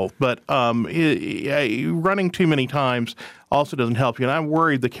deal. But running too many times also doesn't help you. And I'm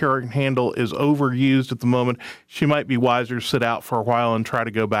worried that Karen Handel is overused at the moment. She might be wiser to sit out for a while and try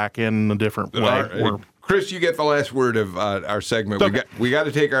to go back in a different way. Chris, you get the last word of our segment. Okay. We got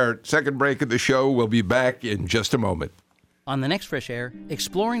to take our second break of the show. We'll be back in just a moment. On the next Fresh Air,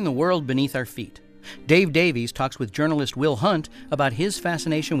 exploring the world beneath our feet. Dave Davies talks with journalist Will Hunt about his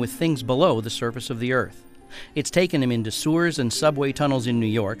fascination with things below the surface of the earth. It's taken him into sewers and subway tunnels in New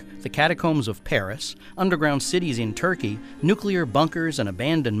York, the catacombs of Paris, underground cities in Turkey, nuclear bunkers and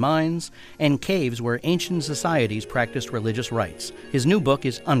abandoned mines, and caves where ancient societies practiced religious rites. His new book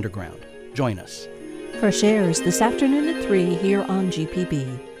is Underground. Join us. Fresh Air is this afternoon at 3 here on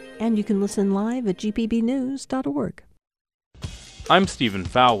GPB. And you can listen live at gpbnews.org. I'm Stephen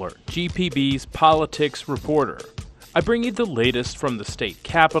Fowler, GPB's politics reporter. I bring you the latest from the state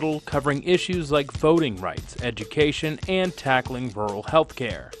capitol, covering issues like voting rights, education, and tackling rural health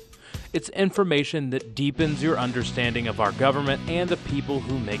care. It's information that deepens your understanding of our government and the people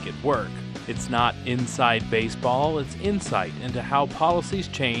who make it work. It's not inside baseball, it's insight into how policies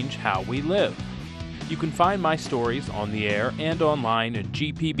change how we live. You can find my stories on the air and online at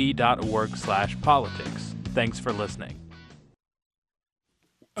gpb.org/politics. Thanks for listening.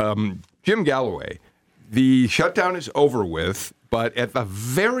 Jim Galloway, the shutdown is over with, but at the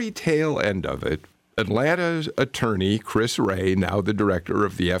very tail end of it, Atlanta's attorney, Chris Wray, now the director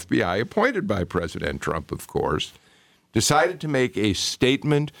of the FBI, appointed by President Trump, of course, decided to make a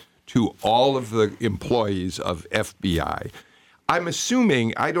statement to all of the employees of FBI. I'm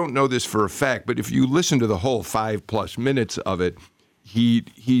assuming, I don't know this for a fact, but if you listen to the whole 5+ minutes of it,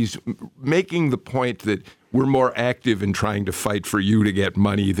 he's making the point that we're more active in trying to fight for you to get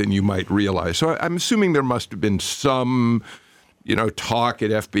money than you might realize. So I'm assuming there must have been some, talk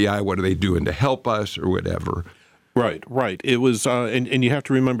at FBI. What are they doing to help us or whatever? Right. It was, and you have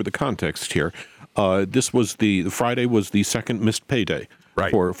to remember the context here. This was the Friday was the second missed payday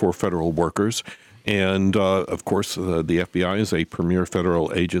for federal workers. And, of course, the FBI is a premier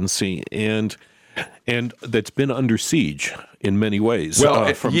federal agency, and that's been under siege in many ways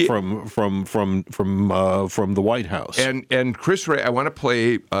from the White House. And Chris Wray, I want to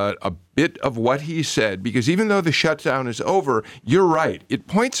play a bit of what he said, because even though the shutdown is over, you're right. It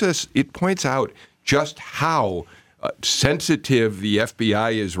points out just how sensitive the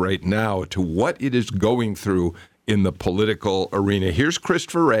FBI is right now to what it is going through in the political arena. Here's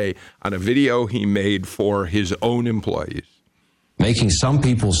Christopher Wray on a video he made for his own employees. Making some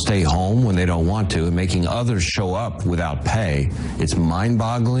people stay home when they don't want to and making others show up without pay, it's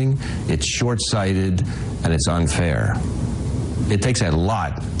mind-boggling, it's short-sighted, and it's unfair. It takes a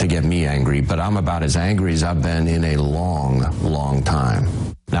lot to get me angry, but I'm about as angry as I've been in a long, long time.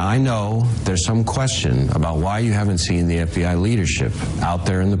 Now, I know there's some question about why you haven't seen the FBI leadership out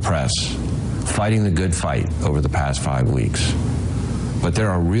there in the press fighting the good fight over the past 5 weeks. But there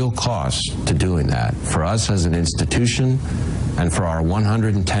are real costs to doing that for us as an institution and for our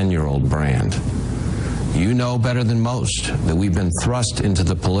 110-year-old brand. You know better than most that we've been thrust into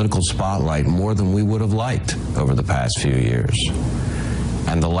the political spotlight more than we would have liked over the past few years.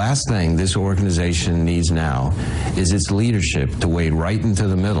 And the last thing this organization needs now is its leadership to wade right into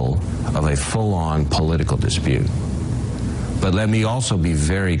the middle of a full-on political dispute. But let me also be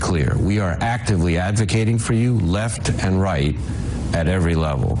very clear. We are actively advocating for you left and right at every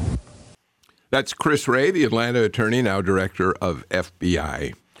level. That's Chris Wray, the Atlanta attorney, now director of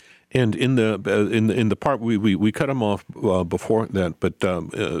FBI. And in the part we cut him off before that, but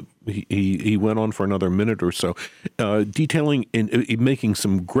he went on for another minute or so, detailing and making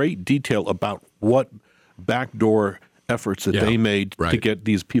some great detail about what backdoor efforts that they made to get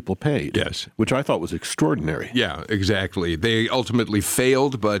these people paid. Yes, which I thought was extraordinary. Yeah, exactly. They ultimately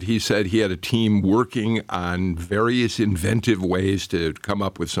failed, but he said he had a team working on various inventive ways to come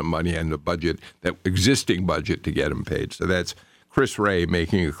up with some money and the budget, that existing budget, to get them paid. So that's Chris Wray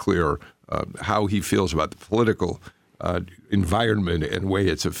making it clear how he feels about the political environment and way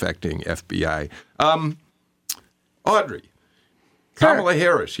it's affecting FBI. Audrey, Kamala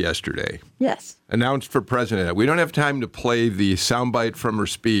Harris yesterday announced for president. We don't have time to play the soundbite from her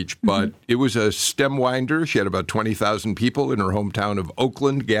speech, but it was a stem winder. She had about 20,000 people in her hometown of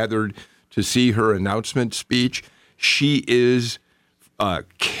Oakland gathered to see her announcement speech. She is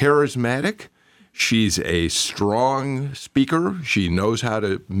charismatic. She's a strong speaker. She knows how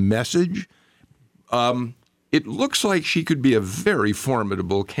to message. It looks like she could be a very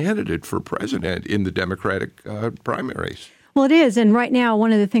formidable candidate for president in the Democratic primaries. Well, it is. And right now,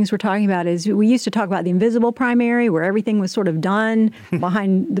 one of the things we're talking about is we used to talk about the invisible primary where everything was sort of done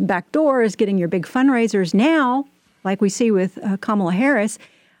behind the back doors, getting your big fundraisers. Now, like we see with Kamala Harris,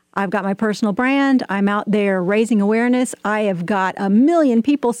 I've got my personal brand. I'm out there raising awareness. I have got 1 million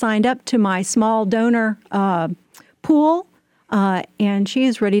people signed up to my small donor pool. and she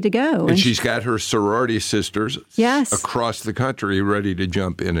is ready to go. And she's got her sorority sisters across the country ready to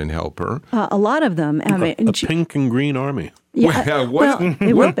jump in and help her. A lot of them. A pink and green army. Yeah,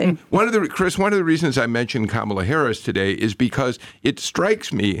 one of the reasons I mentioned Kamala Harris today is because it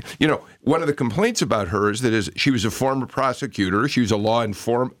strikes me, one of the complaints about her is that she was a former prosecutor. She was a law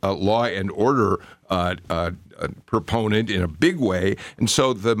and order proponent in a big way. And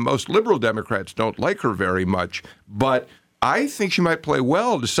so the most liberal Democrats don't like her very much. But I think she might play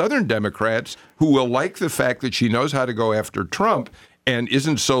well to Southern Democrats who will like the fact that she knows how to go after Trump and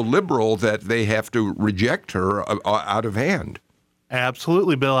isn't so liberal that they have to reject her out of hand.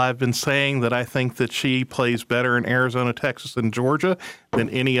 Absolutely, Bill. I've been saying that I think that she plays better in Arizona, Texas, and Georgia than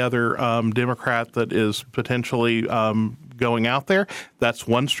any other Democrat that is potentially going out there. That's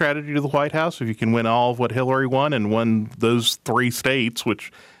one strategy to the White House. If you can win all of what Hillary won and won those 3 states,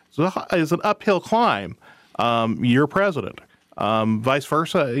 which is an uphill climb, you're president. Vice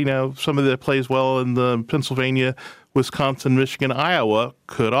versa, somebody that plays well in the Pennsylvania, Wisconsin, Michigan, Iowa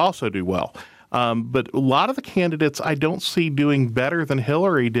could also do well. But a lot of the candidates I don't see doing better than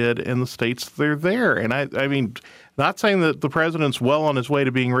Hillary did in the states they're there. And I mean, not saying that the president's well on his way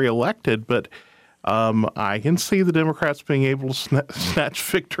to being reelected, but I can see the Democrats being able to snatch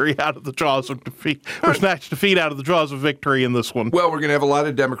victory out of the jaws of defeat, or snatch defeat out of the jaws of victory in this one. Well, we're going to have a lot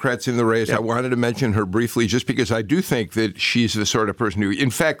of Democrats in the race. Yep. I wanted to mention her briefly just because I do think that she's the sort of person who, in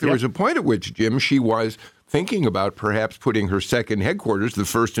fact, there was a point at which, Jim, she was thinking about perhaps putting her second headquarters, the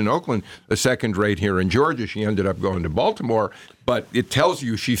first in Oakland, the second right here in Georgia. She ended up going to Baltimore, but it tells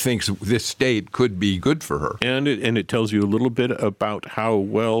you she thinks this state could be good for her. And it tells you a little bit about how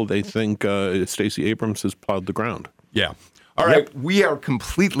well they think Stacey Abrams has plowed the ground. Yeah. All right, we are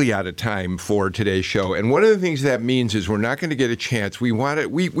completely out of time for today's show, and one of the things that means is we're not going to get a chance.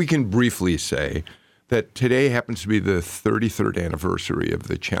 We can briefly say that today happens to be the 33rd anniversary of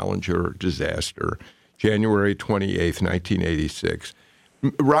the Challenger disaster. January 28th, 1986.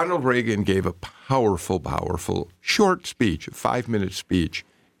 Ronald Reagan gave a powerful, short speech, a 5-minute speech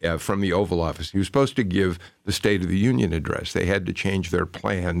from the Oval Office. He was supposed to give the State of the Union address. They had to change their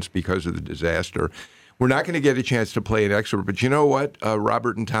plans because of the disaster. We're not going to get a chance to play an excerpt, but you know what,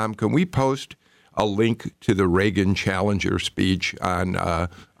 Robert and Tom, can we post a link to the Reagan Challenger speech on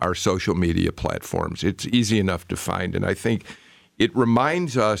our social media platforms? It's easy enough to find, and I think it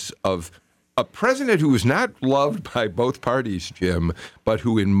reminds us of a president who was not loved by both parties, Jim, but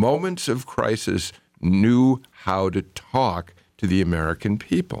who in moments of crisis knew how to talk to the American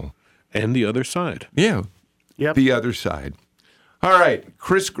people. And the other side. Yeah, the other side. All right,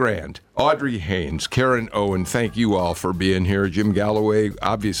 Chris Grant, Audrey Haynes, Karen Owen, thank you all for being here. Jim Galloway,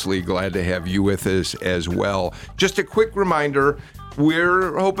 obviously glad to have you with us as well. Just a quick reminder,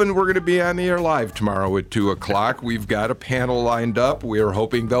 we're hoping we're going to be on the air live tomorrow at 2 o'clock. We've got a panel lined up. We're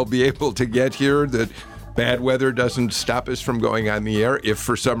hoping they'll be able to get here, that bad weather doesn't stop us from going on the air. If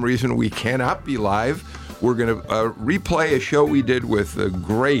for some reason we cannot be live, we're going to replay a show we did with the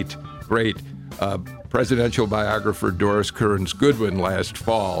great presidential biographer Doris Kearns Goodwin last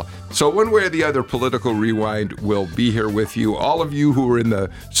fall. So one way or the other, Political Rewind will be here with you. All of you who are in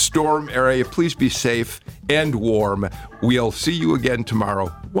the storm area, please be safe and warm. We'll see you again tomorrow,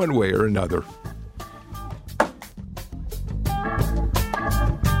 one way or another.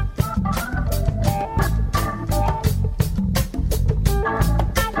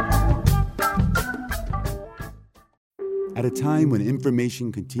 At a time when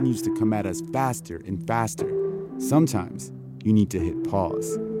information continues to come at us faster and faster, sometimes you need to hit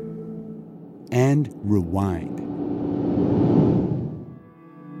pause and rewind.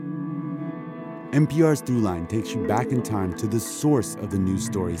 NPR's Throughline takes you back in time to the source of the news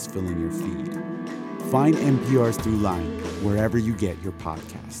stories filling your feed. Find NPR's Throughline wherever you get your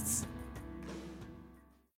podcasts.